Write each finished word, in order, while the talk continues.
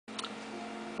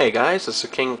Hey guys, this is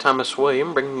King Thomas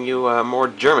William bringing you more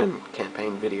German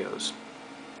campaign videos.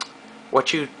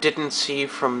 What you didn't see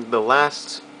from the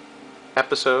last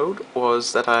episode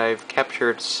was that I've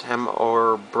captured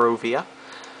Samobrovia.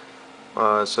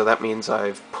 So that means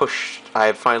I've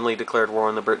finally declared war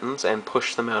on the Britons and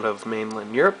pushed them out of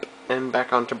mainland Europe and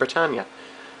back onto Britannia.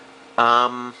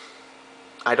 I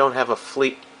don't have a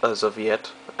fleet as of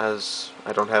yet, as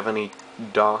I don't have any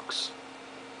docks.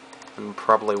 And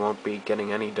probably won't be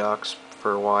getting any docks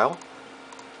for a while.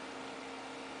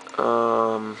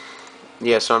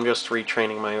 Yeah, so I'm just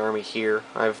retraining my army here.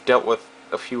 I've dealt with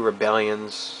a few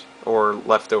rebellions or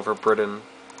leftover Britons.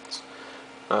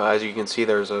 As you can see,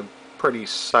 there's a pretty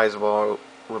sizable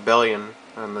rebellion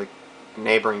on the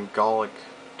neighboring Gallic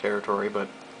territory, but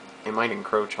it might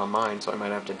encroach on mine, so I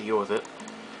might have to deal with it.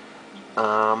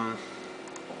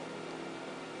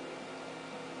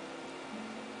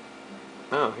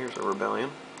 Oh, here's a rebellion.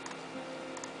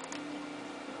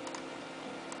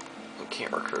 I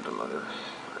can't recruit another.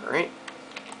 Alright.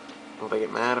 Will they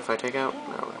get mad if I take out?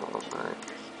 No, they won't. Alright.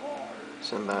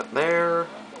 Send that there.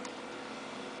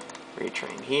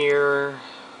 Retrain here.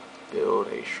 Build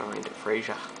a shrine to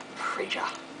Freyja. Freyja.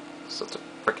 Such a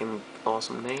freaking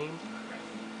awesome name.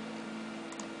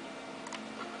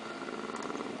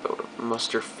 Build a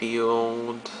muster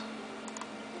field.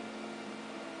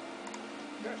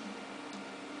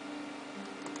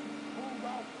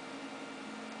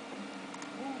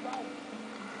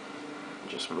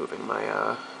 Just moving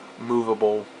my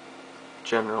movable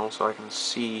general so I can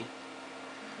see.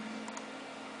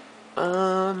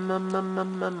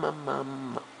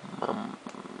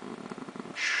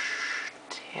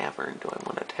 Tavern. Do I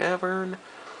want a tavern?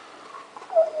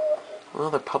 Well,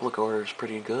 the public order is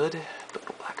pretty good. Build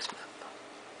a blacksmith.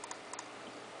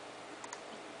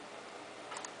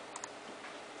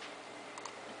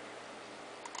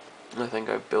 I think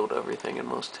I've built everything in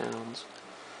most towns.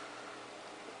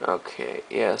 Okay,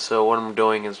 yeah, so what I'm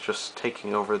doing is just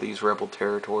taking over these rebel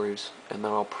territories, and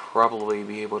then I'll probably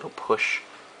be able to push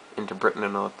into Britain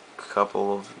in a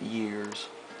couple of years.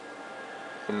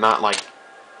 And not like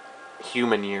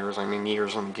human years, I mean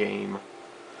years in game.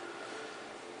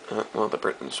 Well, the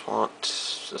Britons want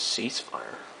a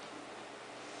ceasefire.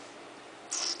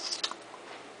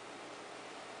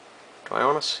 Do I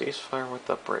want a ceasefire with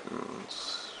the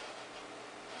Britons?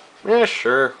 Yeah,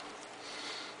 sure.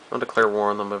 I'll declare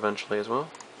war on them eventually as well.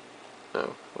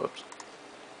 Oh, whoops.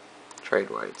 Trade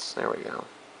rights. There we go.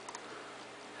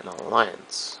 An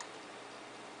alliance.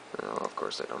 Oh, of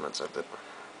course they don't accept it.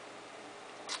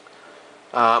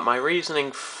 My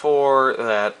reasoning for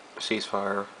that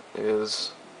ceasefire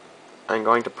is I'm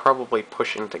going to probably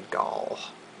push into Gaul.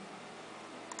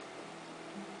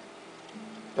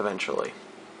 Eventually.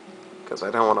 Because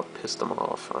I don't want to piss them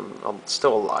off. I'm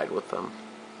still allied with them.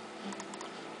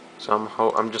 So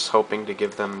I'm just hoping to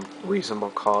give them reasonable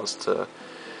cause to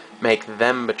make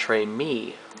them betray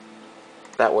me.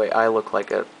 That way I look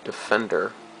like a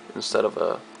defender instead of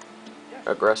a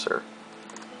aggressor.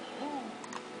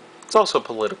 It's also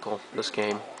political, this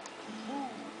game.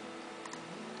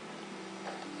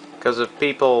 Because if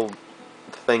people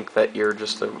think that you're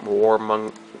just a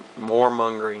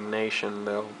warmongering nation,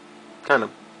 they'll kind of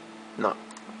not.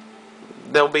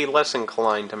 They'll be less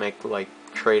inclined to make, like,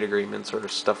 trade agreements or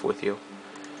stuff with you.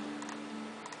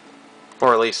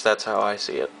 Or at least that's how I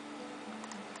see it.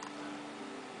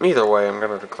 Either way, I'm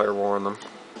going to declare war on them.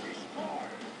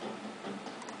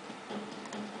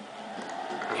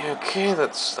 Okay,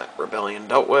 that's that rebellion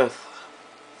dealt with.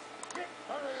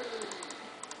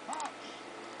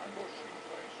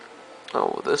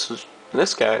 Oh,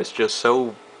 this guy is just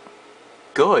so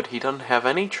good. He doesn't have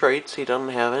any traits. He doesn't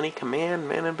have any command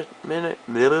management.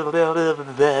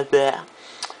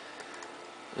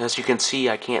 As you can see,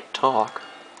 I can't talk.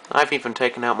 I've even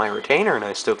taken out my retainer and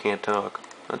I still can't talk.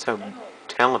 That's how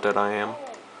talented I am.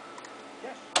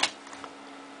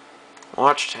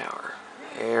 Watchtower.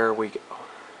 There we go.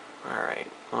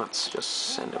 Alright, let's just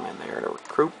send him in there to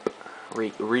recruit.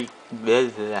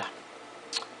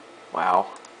 Wow.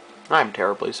 I'm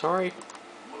terribly sorry.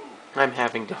 I'm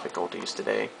having difficulties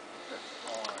today.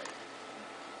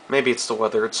 Maybe it's the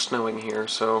weather. It's snowing here,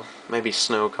 so maybe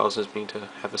snow causes me to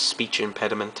have a speech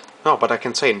impediment. Oh, but I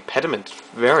can say impediment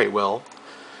very well.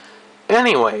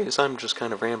 Anyways, I'm just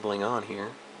kind of rambling on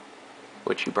here,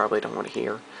 which you probably don't want to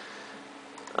hear.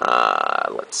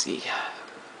 Let's see.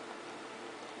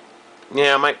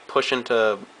 Yeah, I might push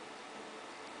into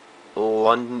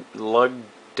Lugdunus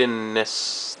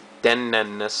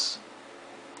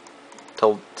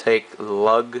to take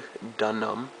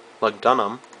Lugdunum,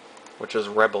 which is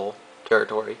rebel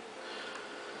territory.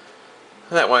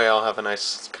 That way I'll have a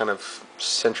nice kind of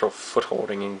central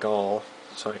footholding in Gaul,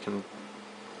 so I can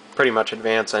pretty much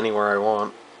advance anywhere I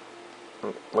want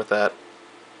with that.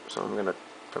 So I'm going to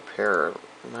prepare a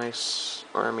nice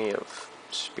army of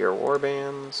spear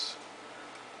warbands.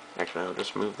 Actually, I'll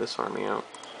just move this army out.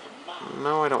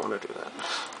 No, I don't want to do that,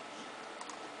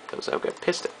 because they'll get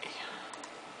pissed at me.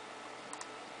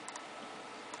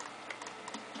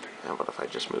 How about if I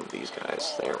just move these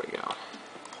guys? There we go.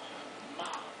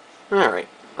 Alright,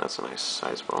 that's a nice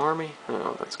sizable army.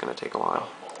 Oh, that's going to take a while.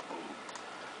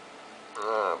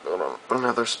 Build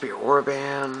another spear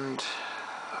warband.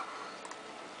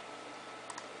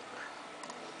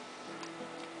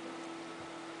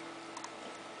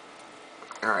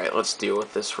 Alright, let's deal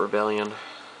with this rebellion.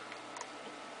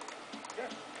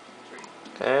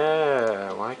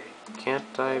 Why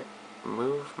can't I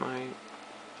move my...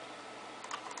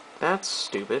 That's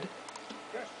stupid.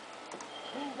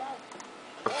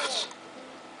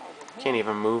 Can't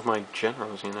even move my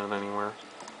generals, anywhere.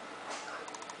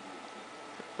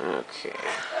 Okay.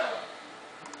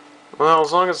 Well,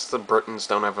 as long as the Britons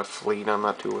don't have a fleet, I'm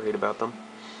not too worried about them.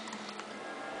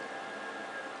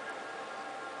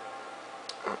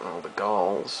 Oh, the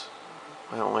Gauls.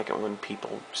 I don't like it when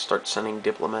people start sending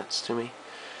diplomats to me.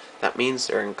 That means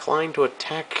they're inclined to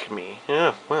attack me.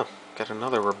 Yeah, well, got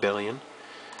another rebellion.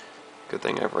 Good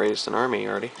thing I've raised an army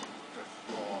already.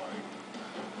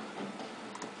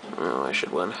 Well, I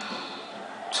should win.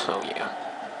 So, yeah.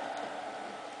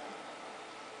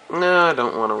 No, I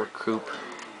don't want to recoup.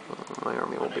 My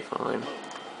army will be fine.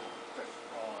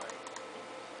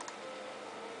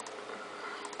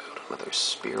 Build another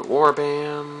spear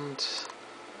warband.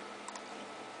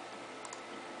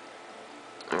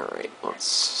 Alright, let's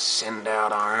send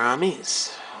out our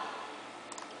armies.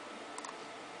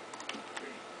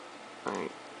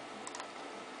 Alright.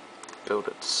 Build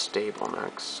a stable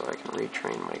next so I can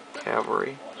retrain my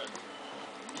cavalry.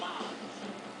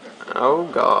 Oh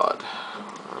god.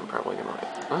 I'm probably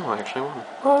gonna... Oh, I actually won.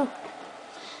 Oh!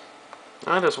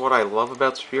 That is what I love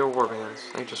about spear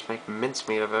warbands. They just make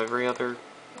mincemeat of every other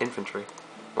infantry.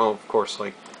 Well, of course,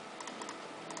 like...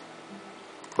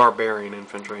 barbarian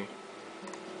infantry.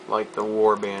 Like the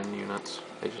warband units.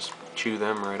 They just chew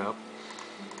them right up.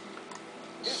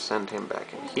 Send him back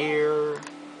in here.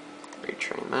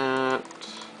 Retrain that.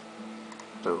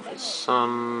 Move his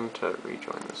son to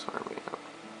rejoin this army.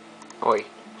 Oi.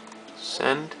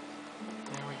 Send.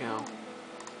 There we go.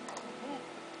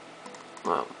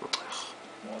 Well.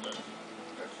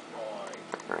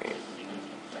 Alright.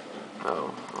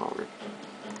 Oh,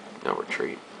 no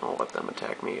retreat. I'll let them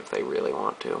attack me if they really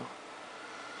want to.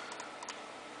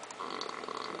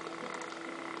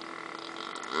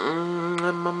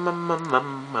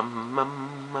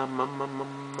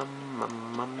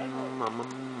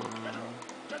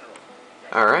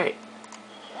 Alright.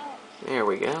 There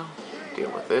we go.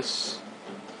 Deal with this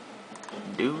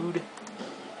dude.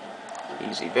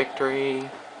 Easy victory.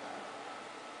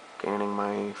 Gaining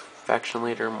my faction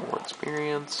leader more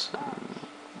experience and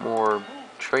more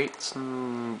traits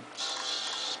and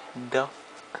stuff.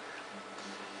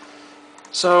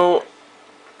 So,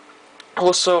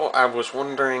 also, I was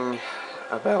wondering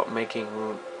about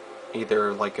making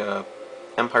either like a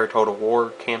Empire Total War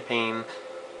campaign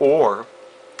or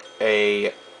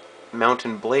a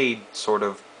Mountain Blade sort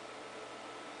of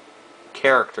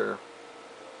character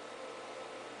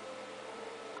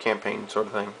campaign sort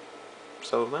of thing.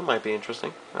 So that might be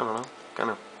interesting. I don't know. Kind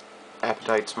of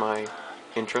appetites my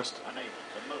interest.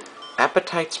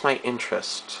 Appetites my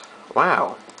interest.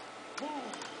 Wow.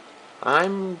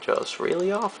 I'm just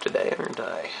really off today, aren't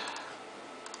I?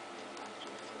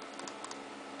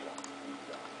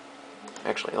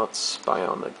 Actually, let's spy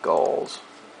on the Gauls.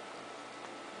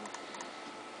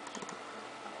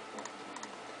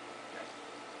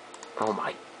 Oh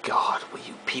my god, will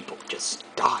you people just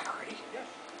die already?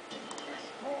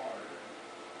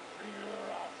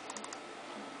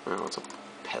 Oh, it's a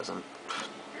peasant.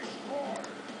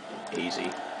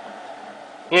 Easy.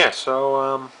 Yeah,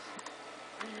 so,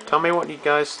 tell me what you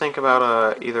guys think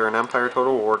about either an Empire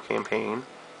Total War campaign,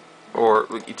 or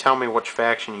you tell me which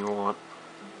faction you want,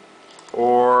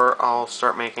 or I'll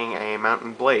start making a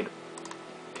Mountain Blade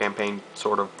campaign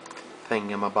sort of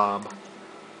thingamabob.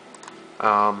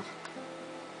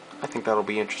 I think that'll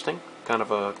be interesting. Kind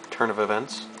of a turn of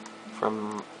events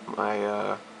from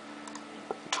my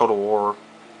Total War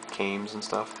games and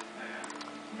stuff.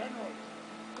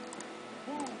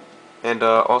 And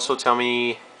also tell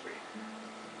me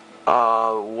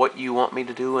what you want me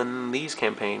to do in these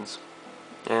campaigns.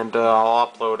 And I'll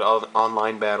upload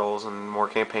online battles and more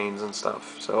campaigns and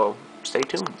stuff. So stay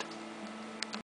tuned.